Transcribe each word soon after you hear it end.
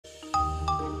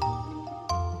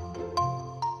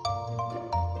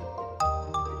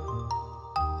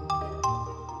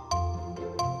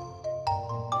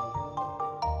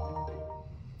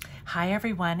Hi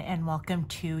everyone, and welcome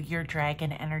to your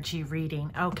dragon energy reading.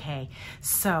 Okay,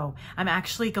 so I'm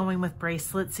actually going with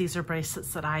bracelets. These are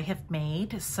bracelets that I have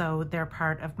made, so they're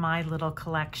part of my little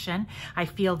collection. I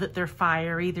feel that they're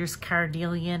fiery. There's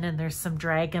carnelian and there's some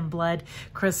dragon blood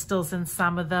crystals in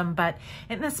some of them, but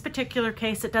in this particular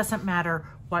case, it doesn't matter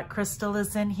what crystal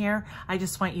is in here. I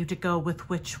just want you to go with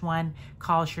which one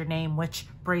calls your name, which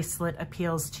bracelet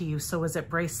appeals to you. So is it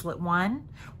bracelet 1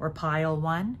 or pile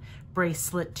 1?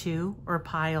 Bracelet 2 or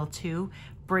pile 2,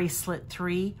 bracelet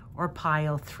 3 or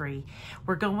pile 3.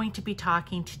 We're going to be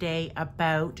talking today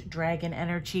about dragon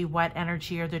energy. What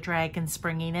energy are the dragons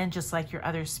bringing in? Just like your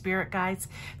other spirit guides,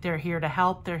 they're here to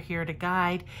help, they're here to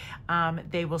guide.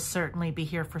 They will certainly be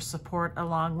here for support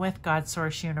along with God,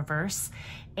 Source, Universe.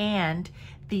 And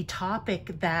the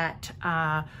topic that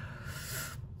I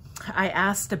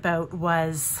asked about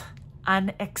was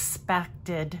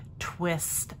unexpected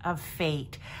twist of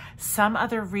fate. Some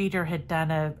other reader had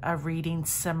done a reading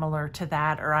similar to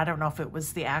that, or I don't know if it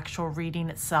was the actual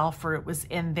reading itself or it was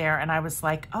in there, and I was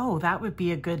like, oh, that would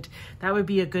be a good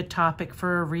topic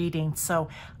for a reading. So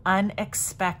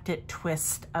unexpected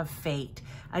twist of fate.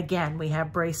 Again, we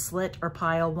have bracelet or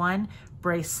pile 1,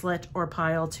 bracelet or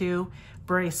pile 2,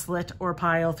 bracelet or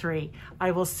pile 3.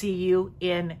 I will see you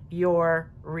in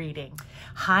your reading.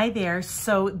 Hi there.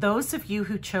 So those of you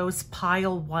who chose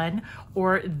pile 1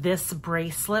 or this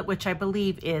bracelet, which I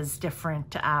believe is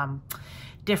different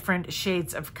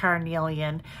shades of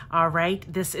carnelian. All right,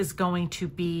 this is going to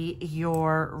be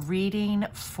your reading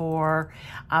for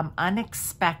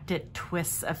unexpected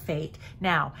twists of fate.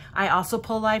 Now, I also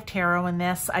pull live tarot in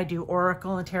this. I do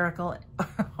oracle and tarot.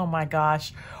 Oh my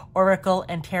gosh, oracle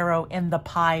and tarot in the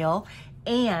pile,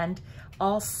 and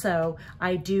also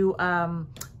I do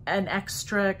an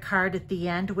extra card at the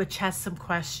end, which has some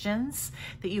questions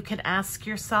that you can ask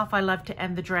yourself. I love to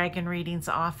end the dragon readings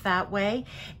off that way.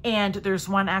 And there's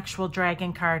one actual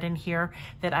dragon card in here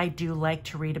that I do like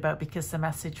to read about because the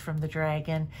message from the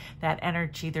dragon, that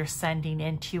energy they're sending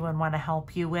into you and want to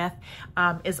help you with,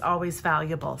 is always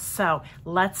valuable. So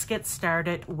let's get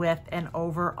started with an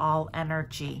overall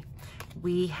energy.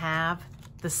 We have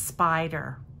the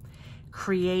spider,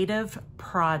 creative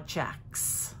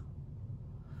projects.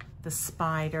 The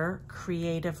spider,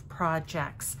 creative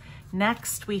projects.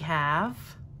 Next we have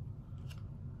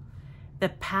the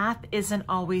path isn't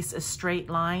always a straight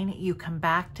line. You come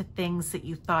back to things that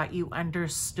you thought you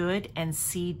understood and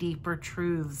see deeper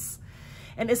truths.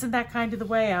 And isn't that kind of the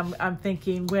way I'm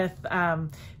thinking with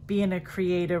being a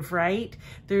creative, right?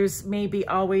 There's maybe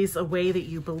always a way that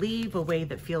you believe, a way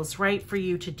that feels right for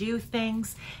you to do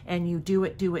things, and you do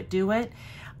it.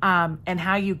 And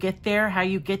how you get there, how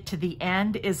you get to the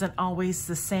end isn't always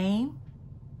the same.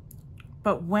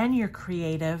 But when you're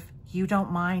creative, you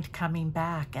don't mind coming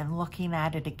back and looking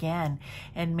at it again.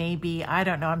 And maybe, I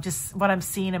don't know, what I'm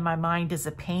seeing in my mind is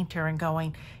a painter and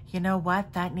going, you know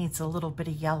what, that needs a little bit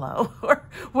of yellow or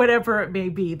whatever it may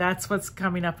be. That's what's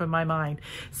coming up in my mind.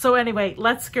 So anyway,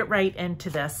 let's get right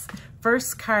into this.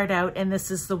 First card out, and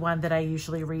this is the one that I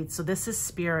usually read. So this is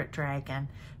Spirit Dragon.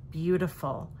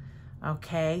 Beautiful.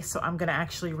 Okay, so I'm going to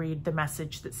actually read the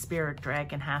message that Spirit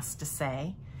Dragon has to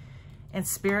say. And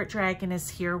Spirit Dragon is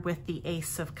here with the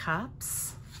Ace of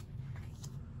Cups.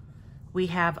 We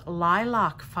have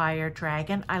Lilac Fire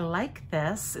Dragon. I like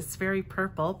this. It's very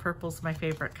purple. Purple's my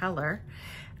favorite color.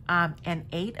 And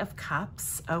 8 of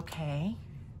Cups. Okay.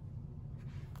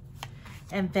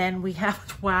 And then we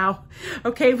have, wow.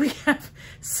 Okay, we have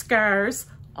Scars.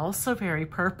 Also very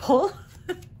purple.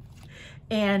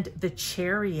 And the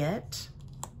Chariot,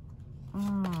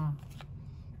 and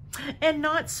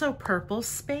not so purple,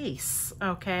 Space,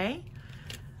 okay?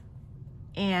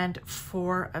 And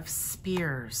 4 of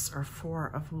Spears, or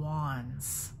 4 of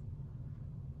Wands.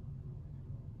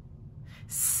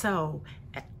 So,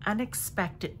 an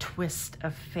unexpected twist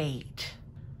of fate.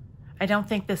 I don't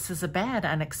think this is a bad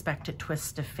unexpected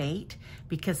twist of fate,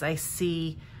 because I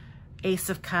see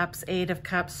Ace of Cups, 8 of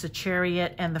Cups, the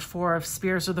Chariot, and the 4 of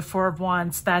Spears, or the 4 of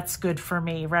Wands. That's good for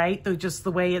me, right? Just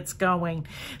the way it's going.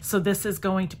 So this is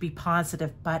going to be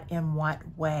positive, but in what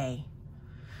way?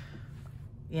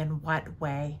 In what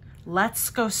way?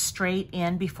 Let's go straight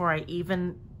in before I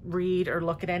even read or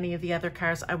look at any of the other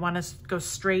cards. I want to go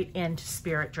straight into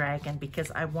Spirit Dragon because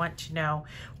I want to know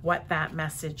what that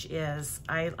message is.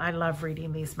 I love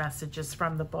reading these messages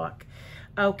from the book.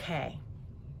 Okay.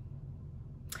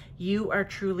 You are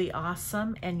truly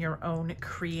awesome and your own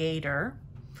creator.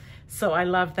 So I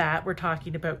love that. We're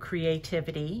talking about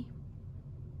creativity.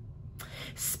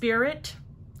 Spirit,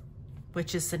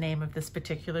 which is the name of this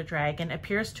particular dragon,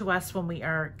 appears to us when we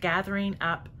are gathering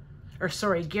up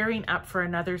gearing up for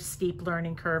another steep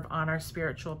learning curve on our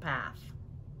spiritual path.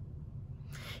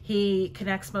 He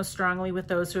connects most strongly with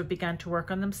those who have begun to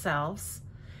work on themselves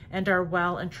and are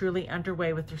well and truly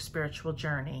underway with their spiritual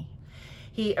journey.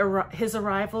 His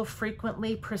arrival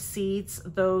frequently precedes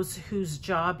those whose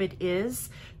job it is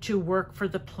to work for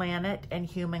the planet and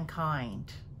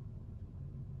humankind.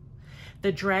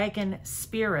 The dragon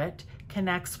spirit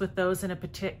connects with those in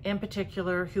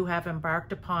particular who have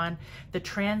embarked upon the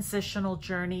transitional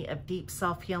journey of deep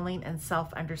self-healing and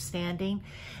self-understanding,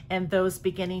 and those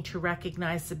beginning to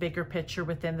recognize the bigger picture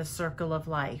within the circle of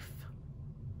life.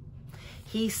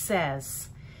 He says,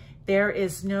 there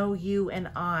is no you and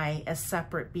I as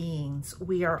separate beings.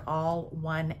 We are all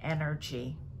one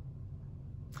energy.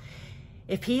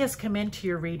 If he has come into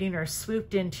your reading or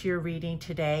swooped into your reading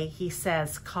today, he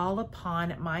says, call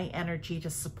upon my energy to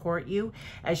support you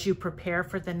as you prepare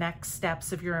for the next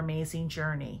steps of your amazing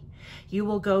journey. You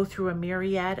will go through a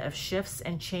myriad of shifts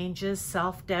and changes,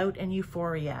 self-doubt and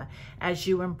euphoria as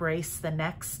you embrace the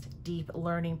next deep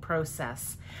learning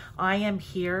process. I am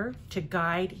here to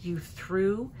guide you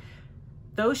through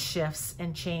those shifts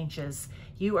and changes.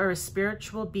 You are a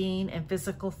spiritual being in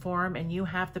physical form, and you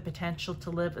have the potential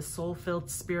to live a soul-filled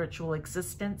spiritual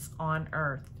existence on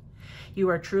earth. You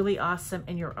are truly awesome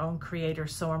in your own creator,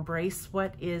 so embrace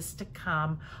what is to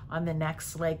come on the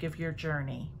next leg of your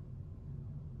journey.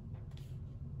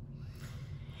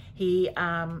 He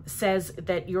says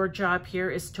that your job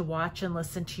here is to watch and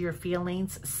listen to your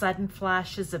feelings, sudden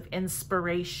flashes of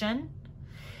inspiration,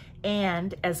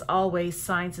 and, as always,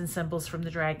 signs and symbols from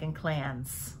the dragon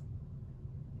clans.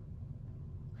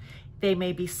 They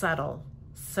may be subtle,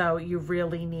 so you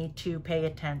really need to pay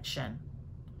attention.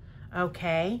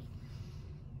 Okay?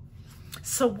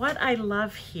 So what I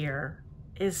love here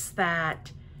is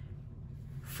that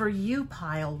for you,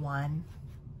 pile one,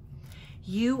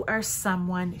 you are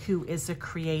someone who is a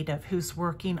creative, who's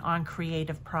working on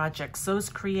creative projects. Those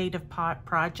creative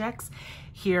projects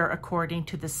here, according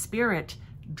to the Spirit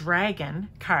Dragon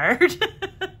card,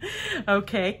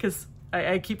 okay, because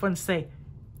I keep on saying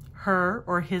her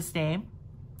or his name,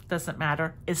 doesn't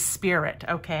matter, is spirit,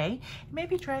 okay?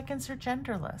 Maybe dragons are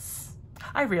genderless.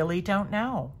 I really don't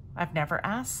know. I've never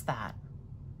asked that.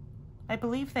 I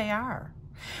believe they are.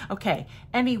 Okay,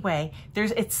 anyway,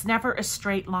 it's never a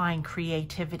straight line,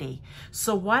 creativity.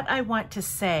 So what I want to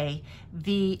say,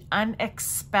 the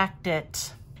unexpected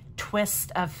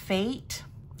twist of fate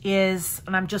is,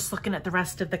 and I'm just looking at the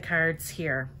rest of the cards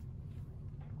here,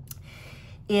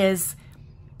 is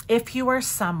if you are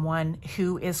someone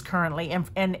who is currently,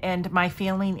 and my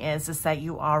feeling is that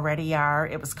you already are,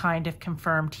 it was kind of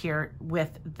confirmed here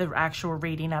with the actual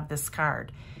reading of this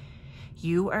card.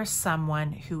 You are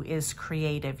someone who is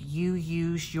creative. You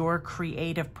use your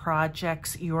creative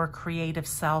projects, your creative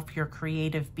self, your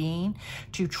creative being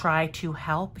to try to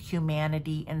help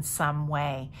humanity in some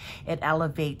way. It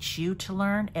elevates you to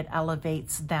learn. It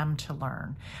elevates them to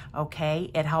learn. Okay?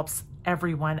 It helps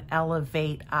everyone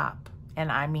elevate up.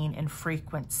 And I mean in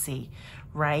frequency,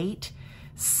 right?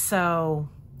 So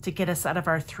to get us out of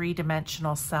our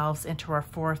three-dimensional selves into our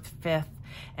fourth, fifth,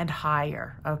 and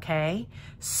higher, okay?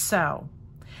 So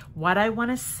what I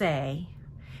want to say,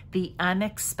 the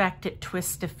unexpected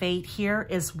twist of fate here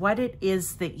is what it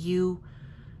is that you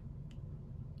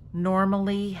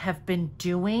normally have been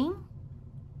doing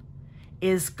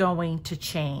is going to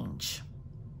change.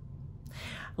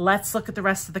 Let's look at the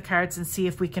rest of the cards and see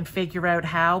if we can figure out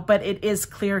how, but it is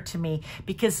clear to me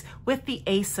because with the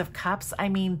Ace of Cups, I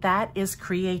mean, that is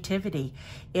creativity.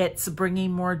 It's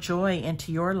bringing more joy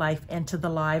into your life, into the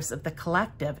lives of the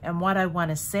collective. And what I want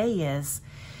to say is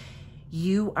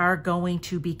you are going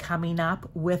to be coming up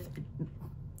with,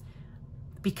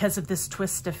 because of this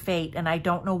twist of fate, and I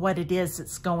don't know what it is,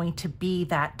 it's going to be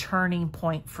that turning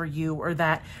point for you or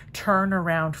that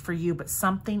turnaround for you, but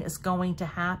something is going to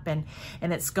happen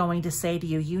and it's going to say to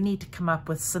you, you need to come up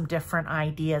with some different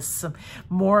ideas, some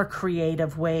more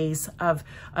creative ways of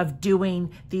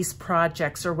doing these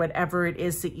projects or whatever it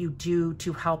is that you do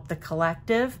to help the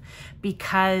collective,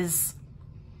 because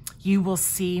you will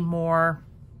see more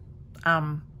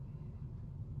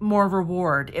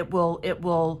reward. It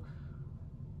will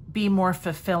be more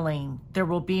fulfilling. There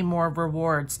will be more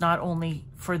rewards, not only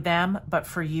for them, but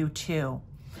for you too.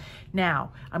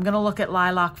 Now, I'm going to look at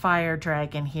Lilac Fire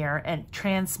Dragon here, and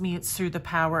transmutes through the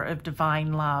power of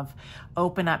divine love.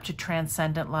 Open up to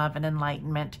transcendent love and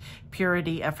enlightenment.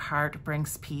 Purity of heart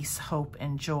brings peace, hope,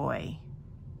 and joy.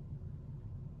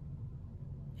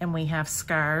 and we have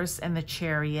scars and the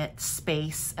Chariot,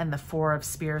 space, and the Four of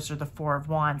Spears or the Four of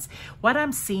Wands. What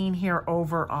I'm seeing here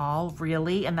overall,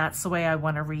 really, and that's the way I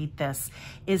want to read this,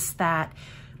 is that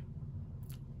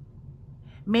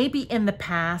maybe in the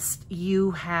past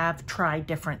you have tried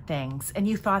different things and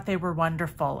you thought they were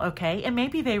wonderful, okay? And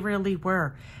maybe they really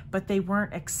were, but they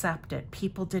weren't accepted.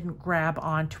 People didn't grab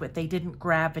onto it. They didn't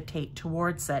gravitate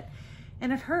towards it.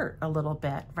 And it hurt a little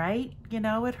bit, right? You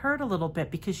know, it hurt a little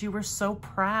bit because you were so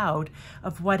proud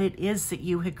of what it is that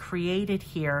you had created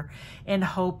here in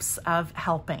hopes of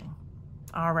helping,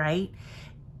 all right?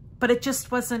 But it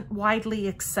just wasn't widely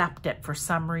accepted for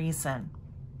some reason.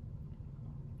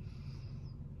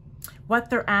 What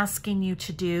they're asking you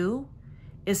to do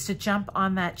is to jump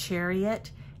on that Chariot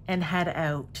and head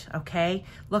out, okay?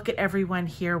 Look at everyone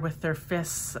here with their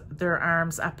fists, their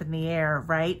arms up in the air,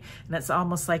 right? And it's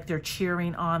almost like they're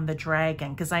cheering on the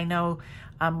dragon, because I know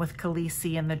with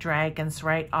Khaleesi and the dragons,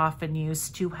 right, often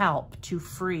used to help, to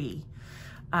free,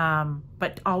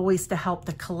 but always to help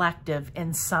the collective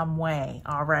in some way,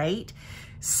 all right?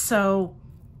 So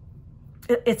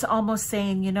it's almost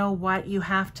saying, you know what, you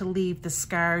have to leave the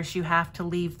scars, you have to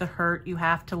leave the hurt, you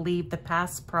have to leave the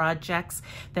past projects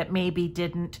that maybe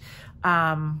didn't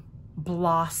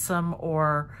blossom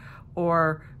or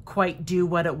quite do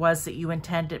what it was that you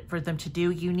intended for them to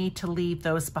do. You need to leave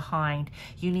those behind.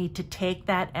 You need to take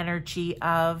that energy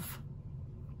of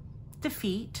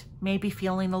defeat, maybe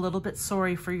feeling a little bit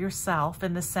sorry for yourself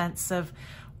in the sense of,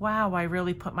 wow, I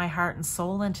really put my heart and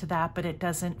soul into that, but it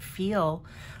doesn't feel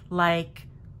like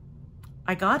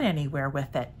I got anywhere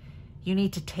with it. You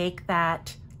need to take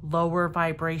that lower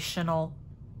vibrational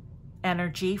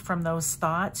energy from those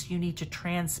thoughts. You need to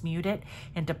transmute it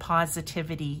into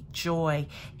positivity, joy,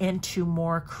 into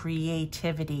more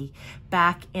creativity,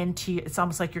 back into, it's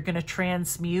almost like you're going to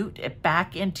transmute it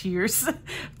back into your,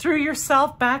 through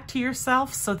yourself, back to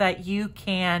yourself, so that you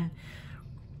can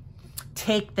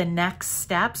take the next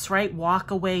steps, right? Walk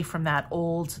away from that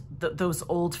old, those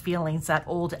old feelings, that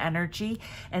old energy,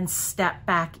 and step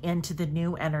back into the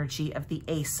new energy of the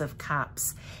Ace of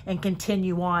Cups and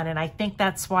continue on. And I think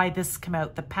that's why this came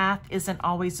out. The path isn't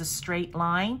always a straight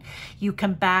line. You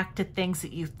come back to things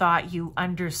that you thought you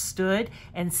understood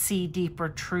and see deeper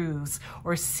truths,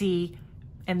 or see,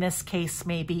 in this case,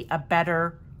 maybe a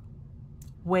better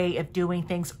way of doing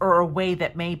things, or a way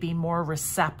that may be more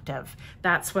receptive.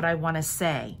 That's what I want to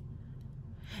say.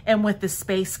 And with the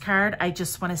Space card, I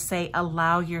just want to say,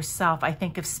 allow yourself. I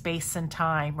think of space and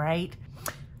time, right?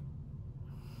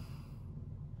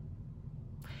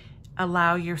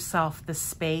 Allow yourself the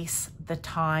space, the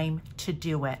time to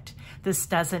do it. This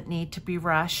doesn't need to be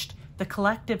rushed. The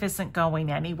collective isn't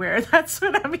going anywhere. That's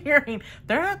what I'm hearing.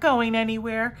 They're not going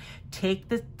anywhere. Take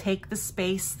the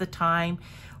space, the time,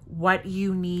 what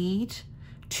you need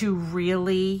to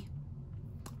really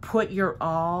put your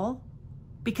all,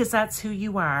 because that's who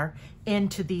you are,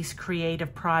 into these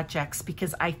creative projects.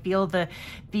 Because I feel the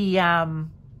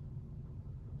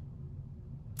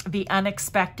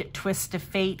unexpected twist of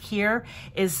fate here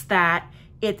is that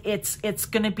it's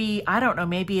going to be, I don't know,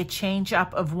 maybe a change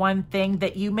up of one thing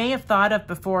that you may have thought of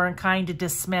before and kind of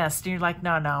dismissed. And you're like,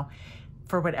 no,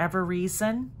 for whatever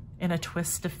reason, in a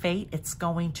twist of fate, it's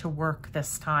going to work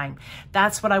this time.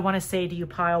 That's what I want to say to you,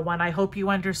 Pile 1. I hope you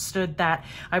understood that.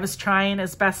 I was trying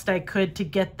as best I could to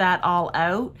get that all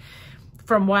out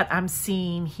from what I'm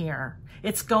seeing here.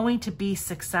 It's going to be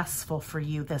successful for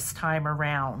you this time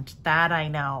around. That I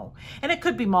know. And it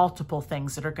could be multiple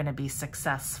things that are going to be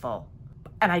successful.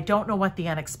 And I don't know what the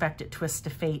unexpected twist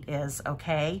of fate is,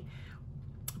 okay?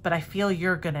 But I feel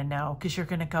you're going to know, because you're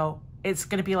going to go, it's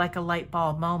going to be like a light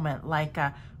bulb moment, like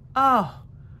a, oh,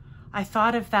 I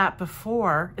thought of that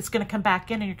before. It's going to come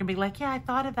back in and you're going to be like, yeah, I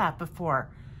thought of that before.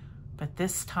 But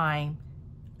this time,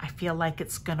 I feel like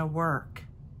it's going to work.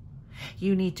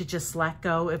 You need to just let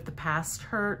go of the past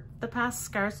hurt, the past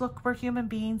scars. Look, we're human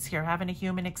beings here having a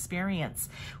human experience.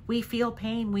 We feel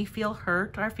pain. We feel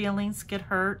hurt. Our feelings get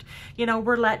hurt. You know,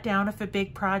 we're let down if a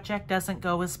big project doesn't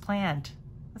go as planned.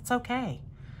 That's okay.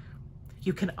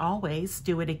 You can always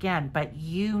do it again, but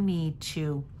you need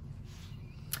to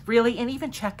really, and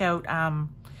even check out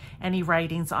any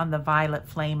writings on the violet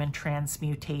flame and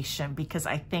transmutation, because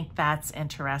I think that's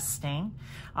interesting,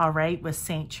 all right, with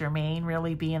Saint Germain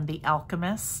really being the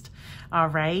alchemist, all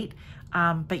right?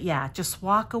 But yeah, just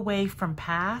walk away from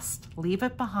past, leave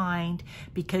it behind,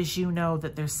 because you know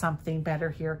that there's something better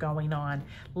here going on.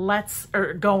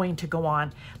 Going to go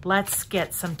on. Let's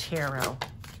get some tarot.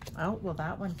 Oh, well,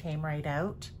 that one came right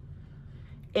out.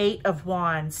 8 of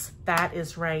Wands, that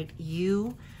is right.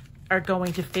 You are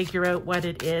going to figure out what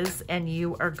it is, and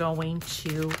you are going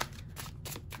to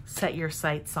set your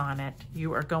sights on it.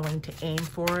 You are going to aim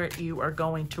for it. You are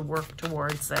going to work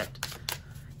towards it.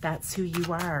 That's who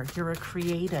you are. You're a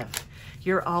creative.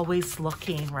 You're always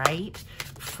looking, right,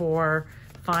 for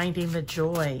finding the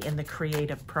joy in the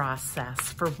creative process,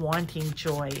 for wanting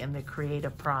joy in the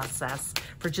creative process,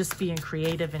 for just being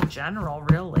creative in general,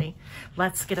 really.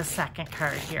 Let's get a second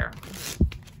card here.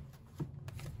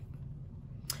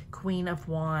 Queen of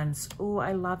Wands. Oh,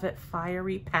 I love it.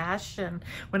 Fiery passion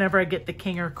whenever I get the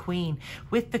king or queen.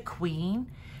 With the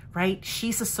queen, right,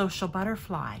 she's a social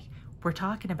butterfly. We're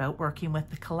talking about working with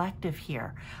the collective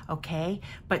here, okay?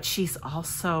 But she's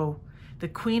also, the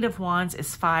Queen of Wands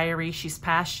is fiery. She's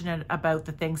passionate about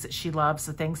the things that she loves,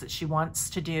 the things that she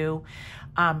wants to do.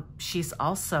 She's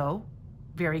also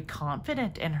very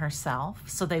confident in herself,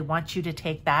 so they want you to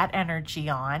take that energy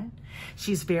on.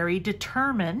 She's very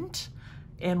determined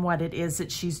in what it is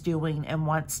that she's doing and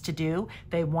wants to do.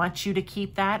 They want you to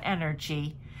keep that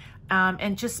energy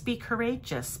and just be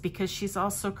courageous, because she's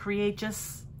also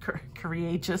courageous,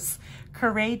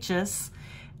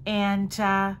 and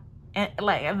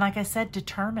like I said,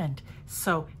 determined.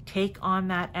 So take on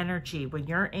that energy when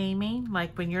you're aiming,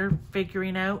 like when you're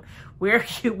figuring out where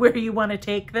you want to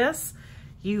take this.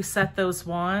 You set those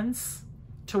wands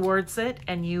towards it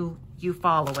and you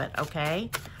follow it,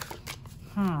 okay?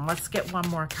 Let's get one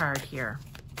more card here.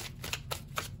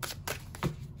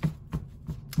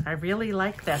 I really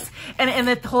like this. And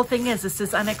the whole thing is, this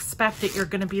is unexpected. You're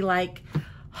going to be like,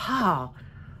 oh,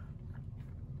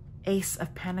 Ace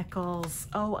of Pentacles.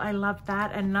 Oh, I love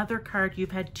that. Another card.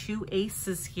 You've had two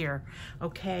aces here,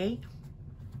 okay?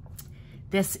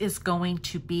 This is going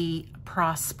to be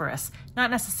prosperous. Not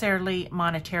necessarily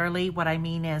monetarily. What I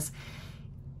mean is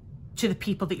to the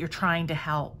people that you're trying to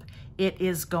help. It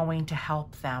is going to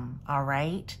help them, all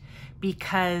right?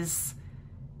 Because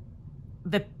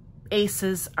the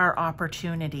aces are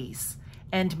opportunities.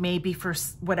 And maybe for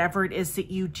whatever it is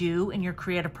that you do in your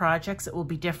creative projects, it will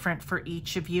be different for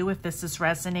each of you. If this is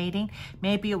resonating,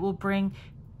 maybe it will bring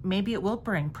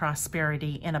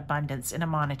prosperity and abundance in a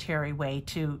monetary way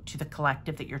to the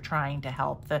collective that you're trying to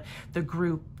help, the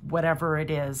group, whatever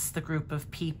it is, the group of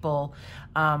people,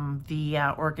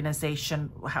 the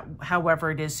organization,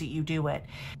 however it is that you do it.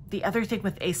 The other thing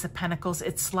with Ace of Pentacles,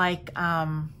 it's like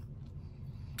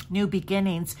new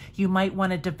beginnings. You might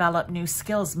want to develop new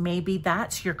skills. Maybe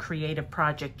that's your creative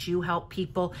project. You help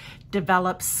people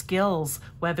develop skills,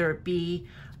 whether it be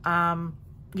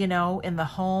you know, in the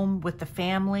home, with the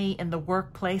family, in the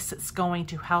workplace. It's going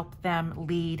to help them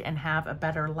lead and have a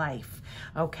better life,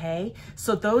 okay?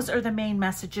 So those are the main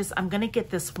messages. I'm going to get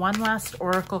this one last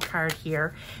oracle card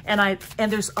here. And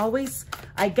there's always,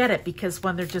 I get it, because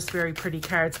one, they're just very pretty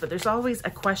cards, but there's always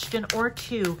a question or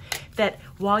two that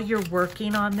while you're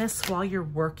working on this, while you're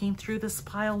working through this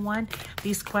pile one,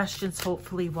 these questions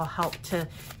hopefully will help to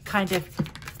kind of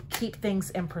keep things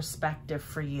in perspective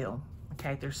for you.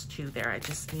 Okay, there's two there. I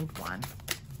just need one.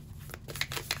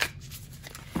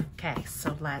 Okay,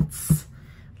 so let's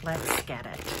get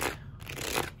it.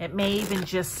 It may even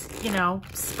just, you know,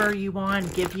 spur you on,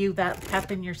 give you that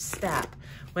pep in your step.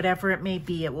 Whatever it may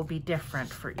be, it will be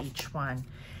different for each one.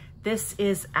 This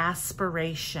is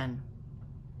aspiration.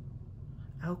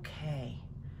 Okay.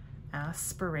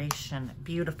 Aspiration.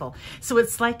 Beautiful. So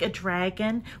it's like a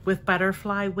dragon with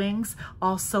butterfly wings,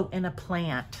 also in a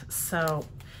plant. So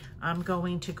I'm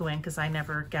going to go in, because I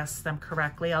never guessed them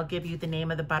correctly. I'll give you the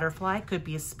name of the butterfly. Could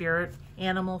be a spirit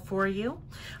animal for you.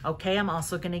 Okay, I'm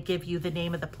also going to give you the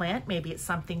name of the plant. Maybe it's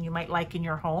something you might like in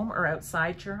your home or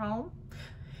outside your home.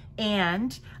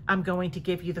 And I'm going to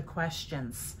give you the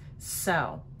questions.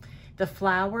 So the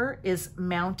flower is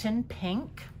mountain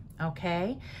pink.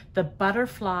 Okay, the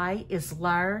butterfly is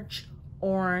large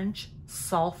orange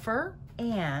sulfur,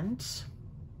 and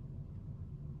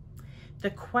the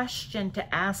question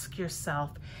to ask yourself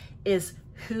is,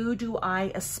 who do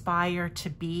I aspire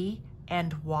to be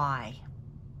and why?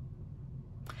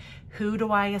 Who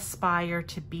do I aspire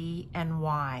to be and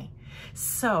why?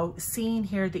 So seeing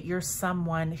here that you're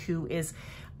someone who is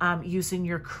using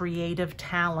your creative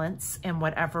talents in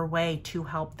whatever way to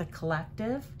help the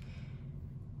collective,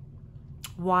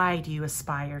 why do you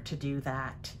aspire to do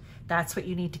that? That's what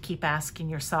you need to keep asking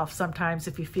yourself. Sometimes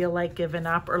if you feel like giving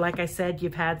up, or like I said,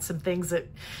 you've had some things that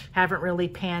haven't really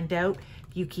panned out,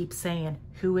 you keep saying,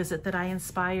 who is it that I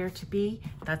inspire to be?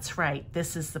 That's right.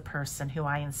 This is the person who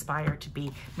I inspire to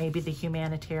be. Maybe the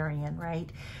humanitarian, right?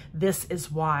 This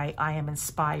is why I am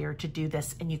inspired to do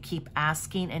this. And you keep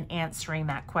asking and answering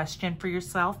that question for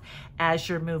yourself as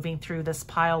you're moving through this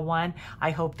pile one.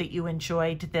 I hope that you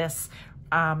enjoyed this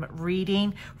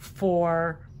reading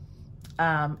for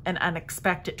an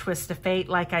unexpected twist of fate.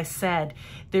 Like I said,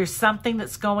 there's something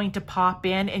that's going to pop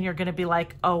in and you're going to be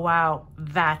like, oh, wow,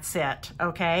 that's it.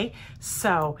 Okay.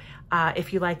 So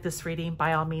if you like this reading,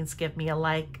 by all means, give me a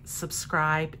like,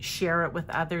 subscribe, share it with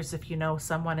others if you know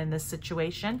someone in this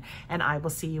situation, and I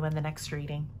will see you in the next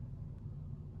reading.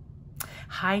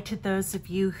 Hi to those of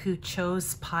you who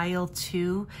chose pile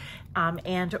 2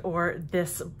 and or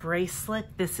this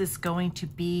bracelet. This is going to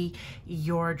be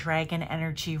your dragon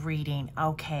energy reading.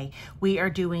 Okay, we are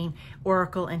doing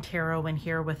Oracle and Tarot in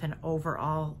here with an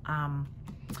overall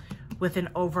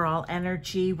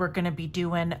energy. We're going to be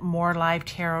doing more live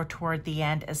tarot toward the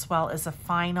end, as well as a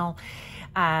final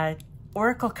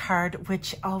Oracle card,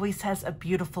 which always has a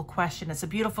beautiful question. It's a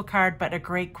beautiful card, but a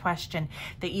great question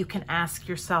that you can ask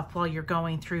yourself while you're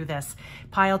going through this.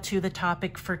 Pile 2, the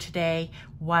topic for today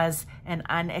was an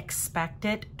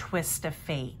unexpected twist of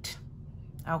fate.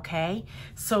 Okay,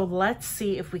 so let's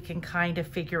see if we can kind of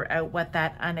figure out what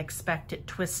that unexpected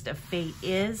twist of fate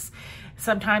is.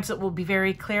 Sometimes it will be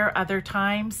very clear. Other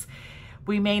times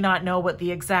we may not know what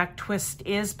the exact twist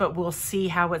is, but we'll see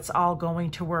how it's all going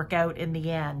to work out in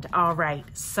the end. All right,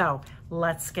 so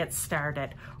let's get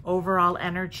started. Overall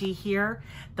energy here,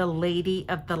 the Lady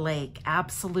of the Lake,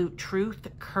 absolute truth,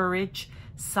 courage,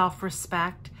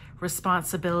 self-respect,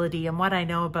 responsibility. And what I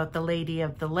know about the Lady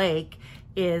of the Lake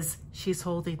is she's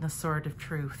holding the sword of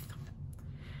truth.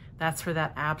 That's where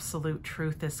that absolute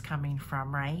truth is coming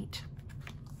from, right?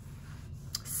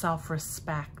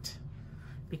 Self-respect.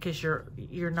 Because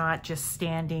you're not just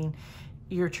standing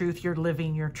your truth, you're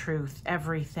living your truth,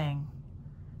 everything.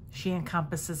 She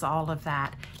encompasses all of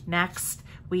that. Next,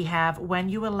 we have when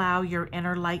you allow your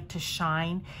inner light to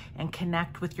shine and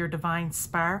connect with your divine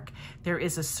spark, there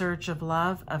is a surge of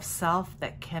love, of self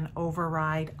that can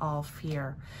override all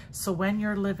fear. So when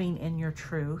you're living in your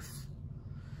truth,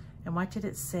 and what did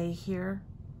it say here?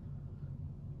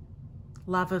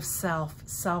 Love of self,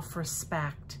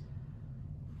 self-respect.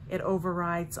 It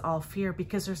overrides all fear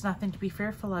because there's nothing to be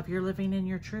fearful of. You're living in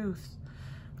your truth.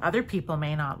 Other people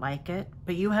may not like it,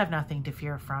 but you have nothing to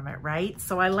fear from it, right?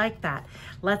 So I like that.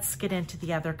 Let's get into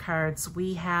the other cards.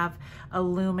 We have a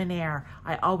Luminaire.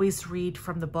 I always read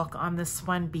from the book on this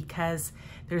one because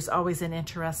there's always an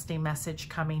interesting message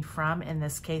coming from, in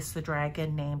this case, the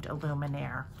dragon named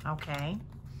Luminaire. Okay.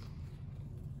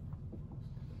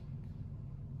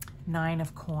 9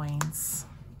 of Coins.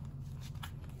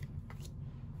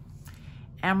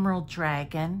 Emerald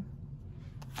Dragon,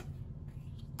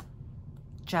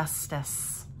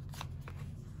 Justice,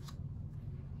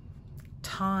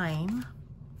 Time,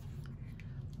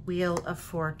 Wheel of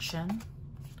Fortune,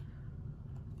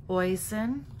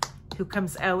 Oisin, who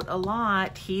comes out a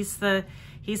lot. He's the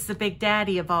big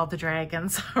daddy of all the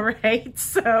dragons, all right?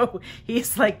 So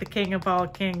he's like the king of all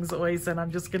kings, Oisin.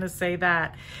 I'm just going to say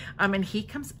that. And he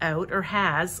comes out, or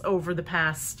has, over the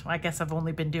past, I guess I've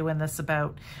only been doing this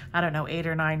about, I don't know, 8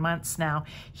 or 9 months now.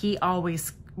 He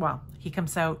always, well, he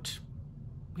comes out,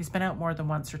 he's been out more than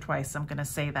once or twice, I'm going to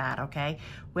say that, okay?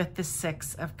 With the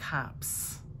 6 of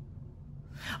Cups.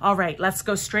 All right, let's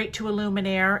go straight to a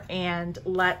Luminaire and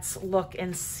let's look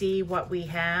and see what we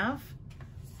have.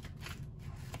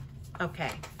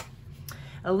 Okay,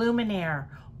 a Luminaire.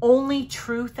 Only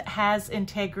truth has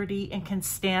integrity and can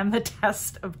stand the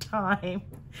test of time.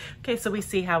 Okay, so we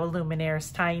see how a Luminaire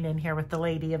is tying in here with the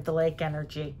Lady of the Lake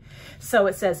energy. So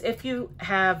it says, if you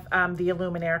have the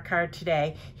Luminaire card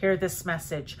today, hear this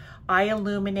message. I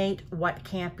illuminate what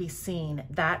can't be seen,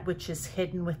 that which is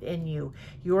hidden within you.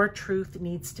 Your truth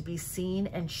needs to be seen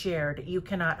and shared. You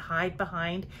cannot hide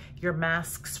behind your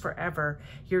masks forever.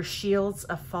 Your shields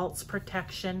of false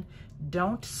protection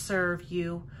don't serve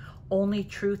you. Only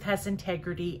truth has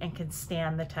integrity and can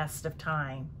stand the test of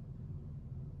time.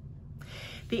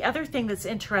 The other thing that's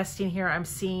interesting here, I'm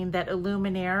seeing that a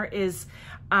Luminaire is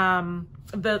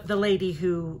the lady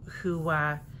who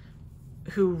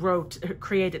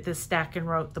created this deck and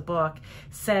wrote the book,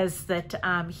 says that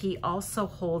he also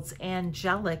holds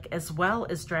angelic as well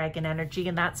as dragon energy,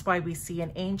 and that's why we see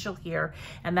an angel here,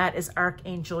 and that is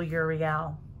Archangel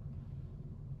Uriel.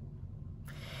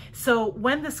 So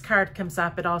when this card comes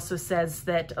up, it also says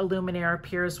that a Luminaire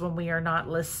appears when we are not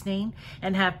listening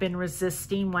and have been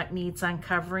resisting what needs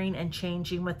uncovering and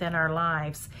changing within our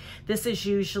lives. This is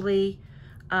usually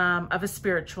of a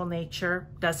spiritual nature.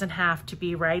 Doesn't have to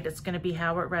be, right? It's going to be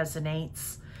how it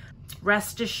resonates.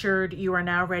 Rest assured, you are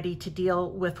now ready to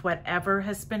deal with whatever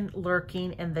has been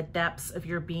lurking in the depths of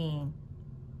your being.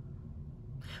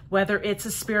 Whether it's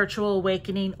a spiritual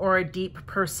awakening or a deep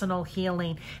personal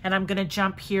healing. And I'm going to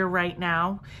jump here right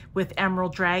now with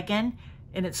Emerald Dragon,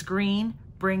 and it's green,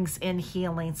 brings in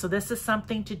healing. So this is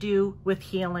something to do with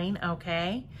healing,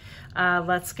 okay?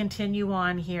 Let's continue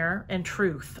on here. And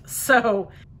truth.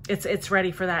 So it's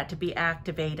ready for that to be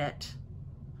activated.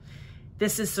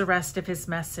 This is the rest of his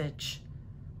message.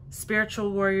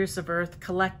 Spiritual warriors of Earth,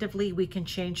 collectively we can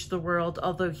change the world,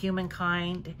 although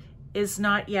humankind is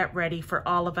not yet ready for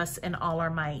all of us in all our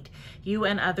might. You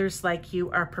and others like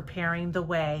you are preparing the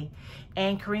way,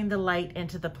 anchoring the light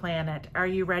into the planet. Are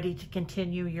you ready to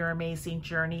continue your amazing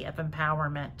journey of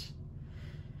empowerment?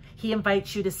 He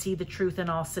invites you to see the truth in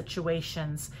all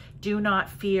situations. Do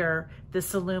not fear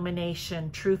this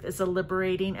illumination. Truth is a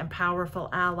liberating and powerful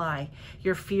ally.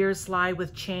 Your fears lie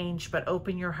with change, but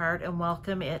open your heart and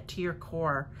welcome it to your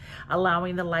core,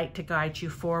 allowing the light to guide you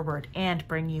forward and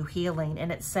bring you healing.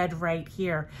 And it said right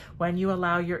here, when you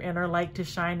allow your inner light to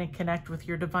shine and connect with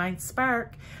your divine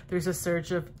spark, there's a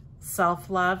surge of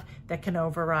self-love that can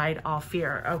override all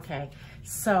fear. Okay,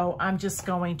 so I'm just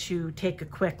going to take a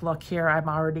quick look here. I'm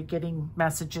already getting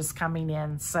messages coming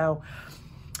in. So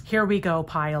here we go,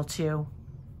 pile 2.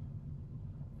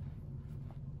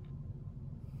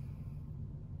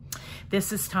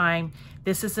 This is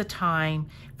a time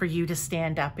for you to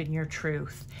stand up in your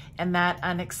truth. And that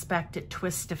unexpected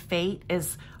twist of fate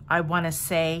is, I want to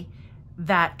say,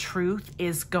 that truth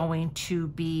is going to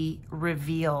be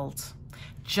revealed.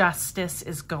 Justice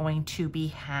is going to be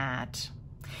had.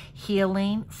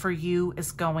 Healing for you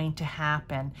is going to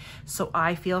happen. So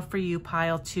I feel for you,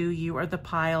 pile 2, you are the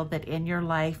pile that in your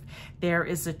life, there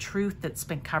is a truth that's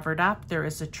been covered up. There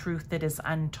is a truth that is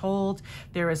untold.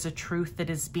 There is a truth that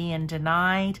is being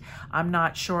denied. I'm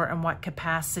not sure in what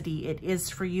capacity it is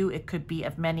for you. It could be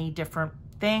of many different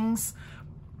things.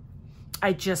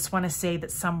 I just want to say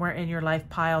that somewhere in your life,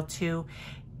 pile 2,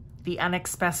 the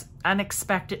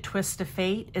unexpected twist of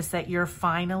fate is that you're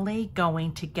finally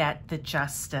going to get the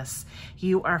justice.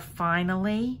 You are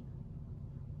finally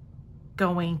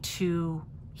going to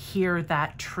hear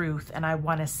that truth. And I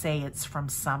want to say it's from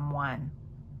someone.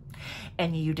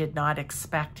 And you did not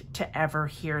expect to ever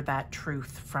hear that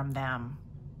truth from them,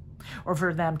 or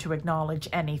for them to acknowledge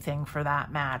anything for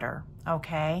that matter.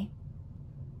 Okay?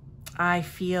 I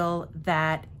feel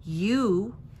that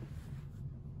you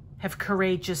have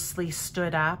courageously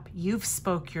stood up. You've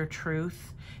spoke your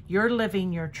truth. You're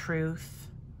living your truth.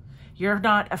 You're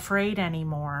not afraid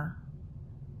anymore.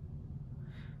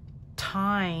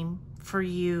 Time for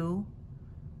you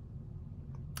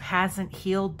hasn't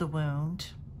healed the wound,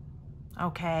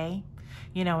 okay?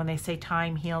 You know, when they say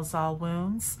time heals all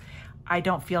wounds, I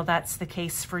don't feel that's the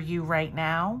case for you right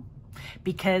now,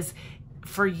 because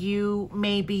for you,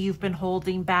 maybe you've been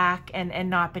holding back and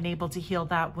not been able to heal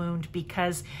that wound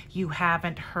because you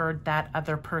haven't heard that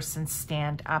other person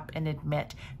stand up and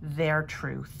admit their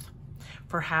truth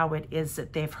for how it is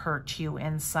that they've hurt you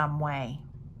in some way.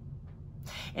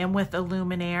 And with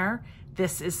Illuminaire,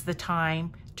 this is the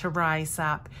time to rise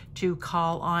up, to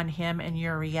call on him and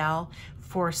Uriel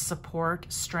for support,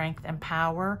 strength, and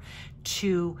power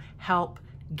to help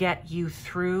get you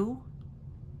through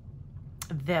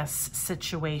this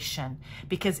situation,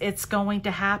 because it's going to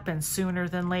happen sooner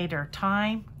than later.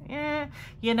 Time,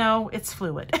 you know, it's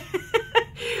fluid.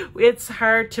 It's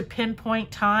hard to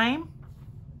pinpoint time.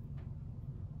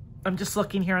 I'm just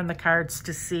looking here on the cards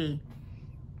to see.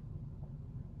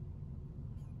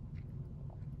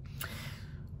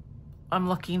 I'm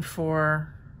looking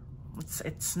for,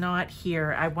 it's not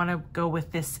here. I want to go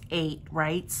with this 8,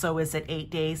 right? So is it 8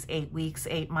 days, 8 weeks,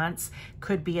 8 months?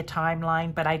 Could be a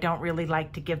timeline, but I don't really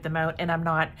like to give them out, and I'm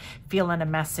not feeling a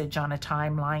message on a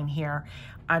timeline here.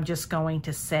 I'm just going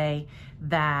to say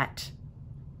that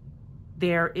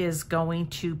there is going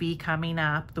to be coming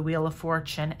up, the Wheel of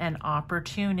Fortune, an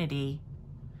opportunity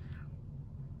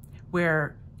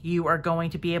where you are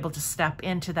going to be able to step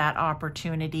into that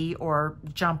opportunity or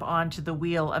jump onto the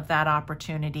wheel of that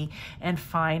opportunity and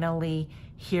finally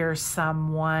hear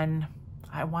someone,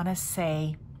 I want to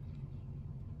say,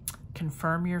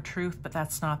 confirm your truth, but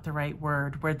that's not the right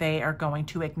word, where they are going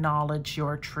to acknowledge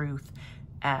your truth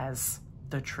as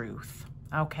the truth.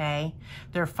 Okay?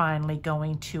 They're finally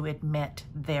going to admit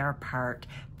their part.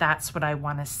 That's what I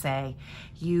want to say.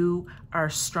 You are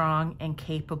strong and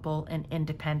capable and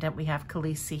independent. We have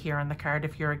Khaleesi here on the card.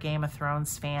 If you're a Game of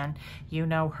Thrones fan, you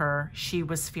know her. She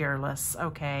was fearless,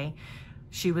 okay?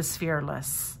 She was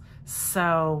fearless.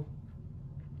 So,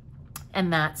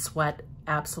 and that's what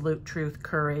absolute truth,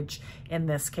 courage. In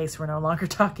this case, we're no longer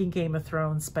talking Game of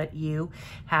Thrones, but you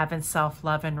having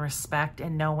self-love and respect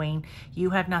and knowing you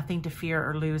have nothing to fear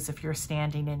or lose if you're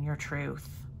standing in your truth.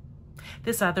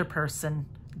 This other person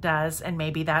does, and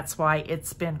maybe that's why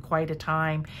it's been quite a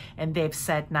time and they've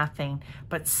said nothing.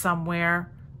 But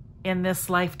somewhere in this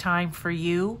lifetime for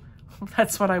you,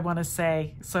 that's what I want to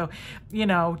say. So, you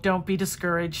know, don't be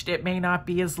discouraged. It may not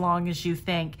be as long as you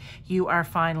think. You are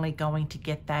finally going to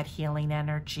get that healing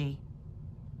energy.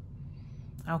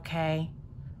 Okay?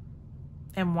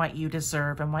 And what you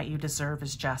deserve, and what you deserve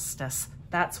is justice.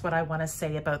 That's what I want to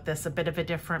say about this. A bit of a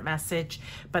different message,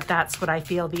 but that's what I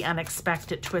feel the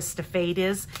unexpected twist of fate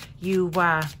is. You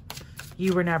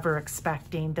were never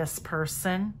expecting this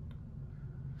person.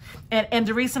 And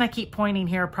the reason I keep pointing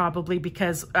here, probably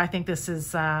because I think this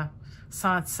is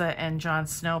Sansa and Jon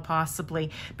Snow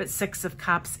possibly, but Six of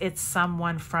Cups, it's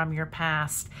someone from your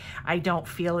past. I don't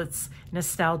feel it's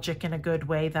nostalgic in a good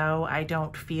way, though. I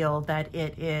don't feel that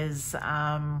it is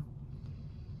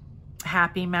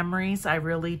happy memories. I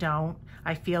really don't.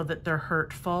 I feel that they're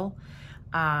hurtful.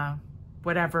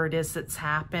 Whatever it is that's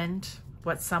happened,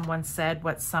 what someone said,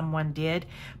 what someone did,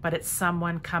 but it's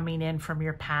someone coming in from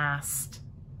your past.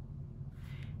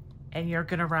 And you're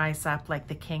going to rise up like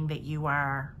the king that you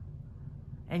are.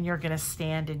 And you're going to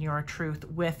stand in your truth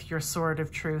with your sword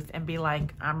of truth and be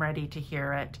like, I'm ready to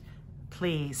hear it.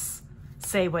 Please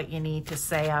say what you need to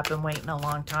say. I've been waiting a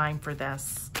long time for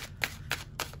this.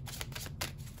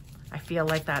 I feel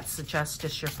like that's the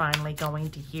justice you're finally going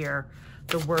to hear.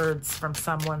 The words from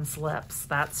someone's lips.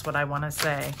 That's what I want to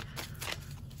say.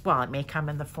 Well, it may come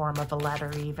in the form of a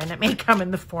letter even. It may come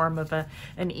in the form of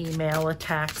an email, a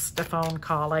text, a phone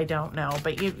call. I don't know.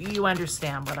 But you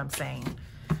understand what I'm saying.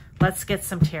 Let's get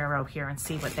some tarot here and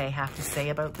see what they have to say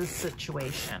about this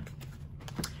situation.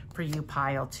 For you,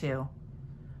 pile 2.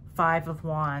 5 of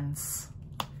Wands.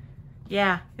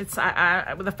 Yeah, it's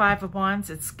with the 5 of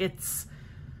Wands,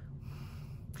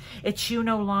 it's you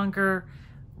no longer,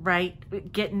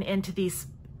 right, getting into these...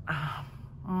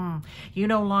 you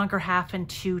no longer having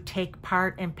to take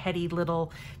part in petty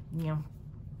little, you know,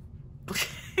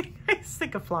 I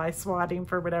think of fly swatting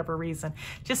for whatever reason,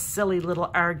 just silly little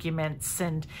arguments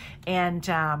and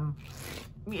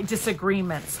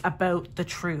disagreements about the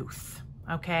truth,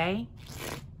 okay?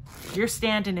 You're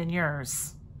standing in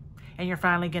yours, and you're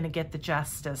finally going to get the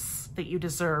justice that you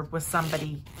deserve with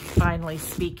somebody finally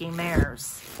speaking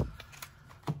theirs.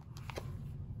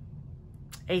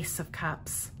 Ace of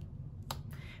Cups.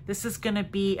 This is going to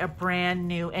be a brand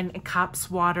new, and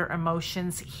cups, water,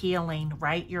 emotions, healing,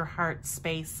 right? Your heart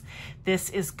space. This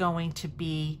is going to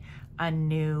be a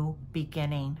new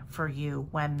beginning for you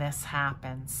when this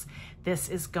happens. This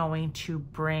is going to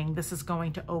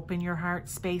open your heart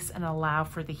space and allow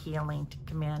for the healing to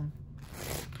come in.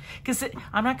 Because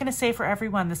I'm not going to say for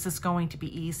everyone this is going to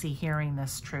be easy hearing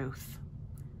this truth.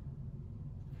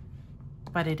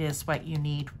 But it is what you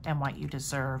need and what you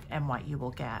deserve and what you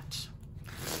will get.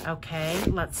 Okay,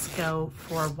 let's go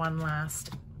for one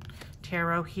last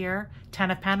tarot here. 10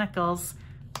 of Pentacles,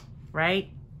 right?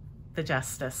 The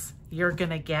justice. You're going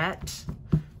to get,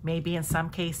 maybe in some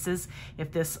cases,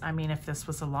 if this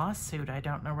was a lawsuit, I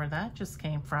don't know where that just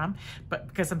came from, but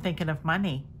because I'm thinking of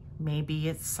money. Maybe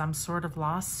it's some sort of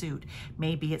lawsuit.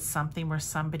 Maybe it's something where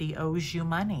somebody owes you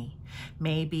money.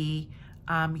 Maybe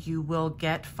you will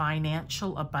get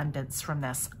financial abundance from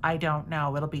this. I don't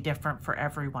know. It'll be different for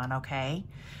everyone, okay?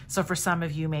 So for some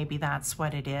of you, maybe that's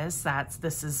what it is.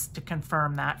 This is to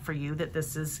confirm that for you, that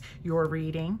this is your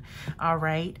reading, all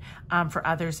right? For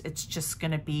others, it's just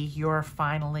going to be you're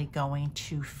finally going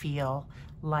to feel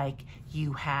like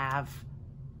you have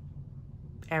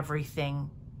everything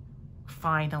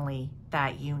finally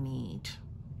that you need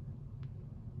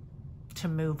to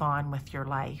move on with your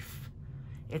life.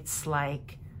 It's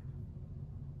like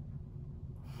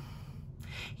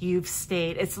you've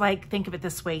stayed, it's like, think of it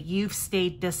this way, you've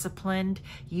stayed disciplined,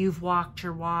 you've walked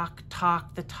your walk,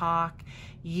 talked the talk,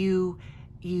 you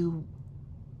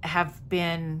have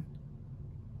been,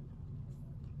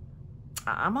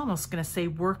 I'm almost going to say,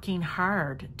 working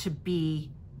hard to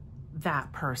be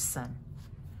that person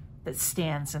that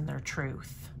stands in their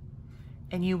truth.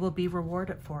 And you will be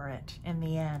rewarded for it in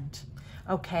the end.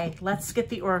 Okay, let's get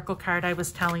the Oracle card I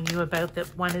was telling you about. That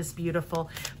one is beautiful,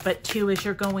 but 2, as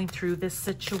you're going through this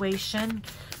situation,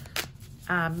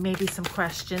 maybe some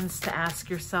questions to ask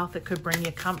yourself. It could bring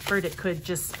you comfort. It could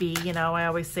just be, you know, I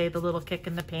always say the little kick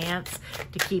in the pants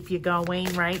to keep you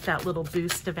going, right? That little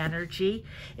boost of energy.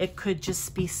 It could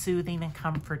just be soothing and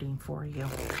comforting for you,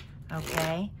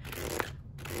 okay?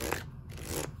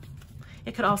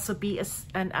 It could also be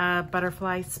a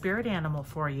butterfly spirit animal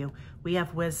for you. We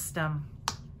have wisdom.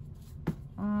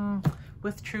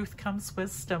 With truth comes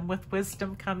wisdom. With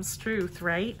wisdom comes truth,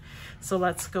 right? So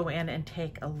let's go in and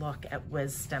take a look at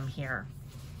wisdom here.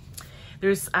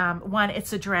 There's one,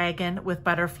 it's a dragon with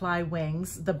butterfly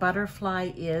wings. The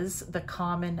butterfly is the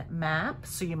common map,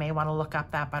 so you may want to look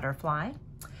up that butterfly.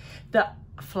 The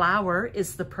flower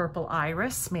is the purple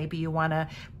iris. Maybe you want to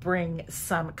bring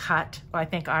some cut. Well, I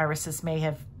think irises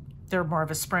they're more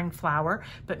of a spring flower,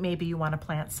 but maybe you want to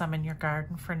plant some in your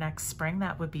garden for next spring.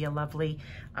 That would be a lovely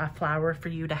flower for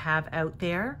you to have out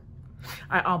there.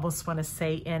 I almost want to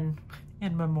say in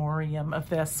memoriam of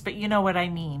this, but you know what I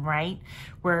mean, right?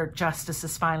 Where justice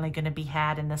is finally going to be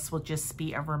had, and this will just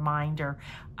be a reminder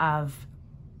of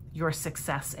your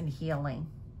success and healing.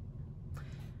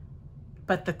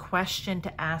 But the question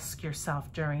to ask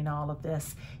yourself during all of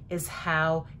this is,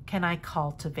 how can I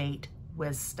cultivate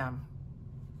wisdom?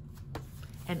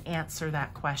 And answer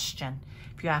that question.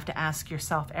 If you have to ask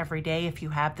yourself every day, if you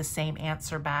have the same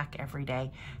answer back every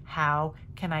day, how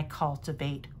can I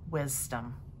cultivate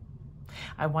wisdom?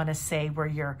 I want to say where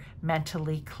you're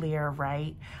mentally clear,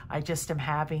 right? I just am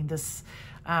having this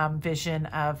vision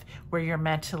of where you're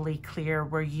mentally clear,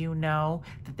 where you know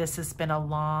that this has been a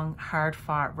long,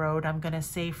 hard-fought road. I'm going to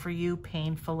say for you,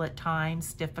 painful at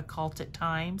times, difficult at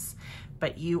times,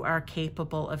 but you are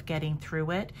capable of getting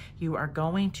through it. You are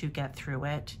going to get through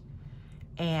it.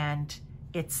 And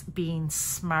it's being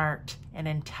smart and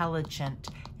intelligent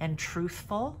and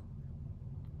truthful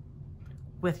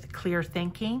with clear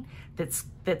thinking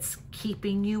that's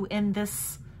keeping you in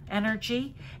this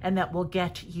energy, and that will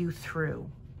get you through.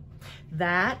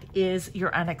 That is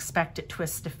your unexpected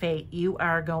twist of fate. You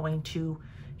are going to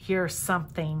hear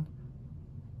something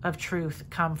of truth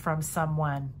come from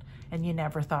someone, and you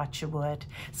never thought you would.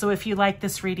 So if you like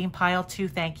this reading, pile 2,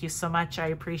 thank you so much. I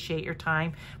appreciate your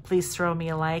time. Please throw me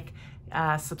a like.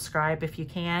 Subscribe if you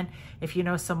can. If you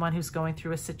know someone who's going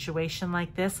through a situation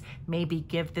like this, maybe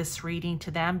give this reading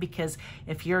to them, because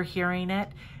if you're hearing it,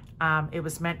 it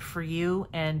was meant for you.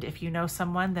 And if you know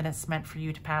someone, then it's meant for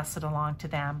you to pass it along to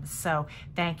them. So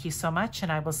thank you so much,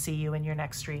 and I will see you in your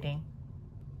next reading.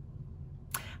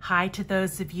 Hi to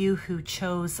those of you who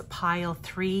chose pile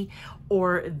 3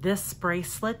 or this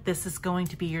bracelet. This is going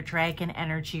to be your dragon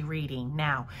energy reading.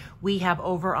 Now, we have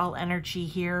overall energy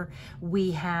here.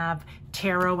 We have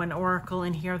tarot and oracle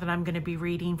in here that I'm going to be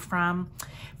reading from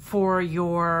for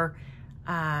your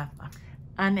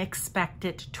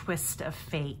unexpected twist of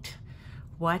fate.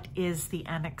 What is the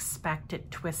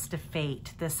unexpected twist of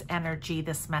fate? This energy,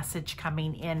 this message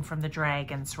coming in from the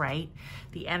dragons, right?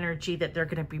 The energy that they're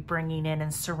going to be bringing in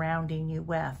and surrounding you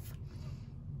with.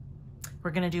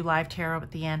 We're going to do live tarot at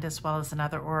the end, as well as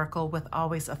another oracle with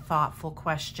always a thoughtful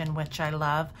question, which I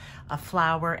love. A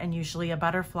flower and usually a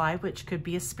butterfly, which could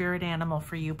be a spirit animal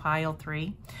for you, pile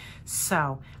 3.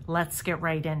 So let's get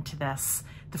right into this.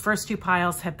 The first 2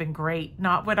 piles have been great,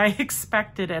 not what I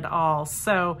expected at all.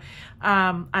 So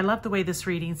I love the way this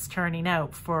reading's turning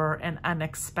out for an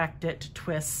unexpected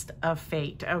twist of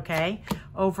fate, okay?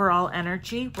 Overall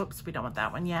energy, whoops, we don't want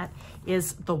that one yet,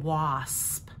 is the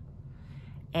Wasp.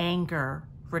 Anger,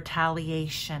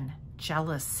 retaliation,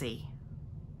 jealousy.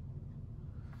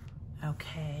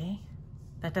 Okay,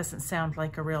 that doesn't sound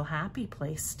like a real happy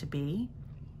place to be.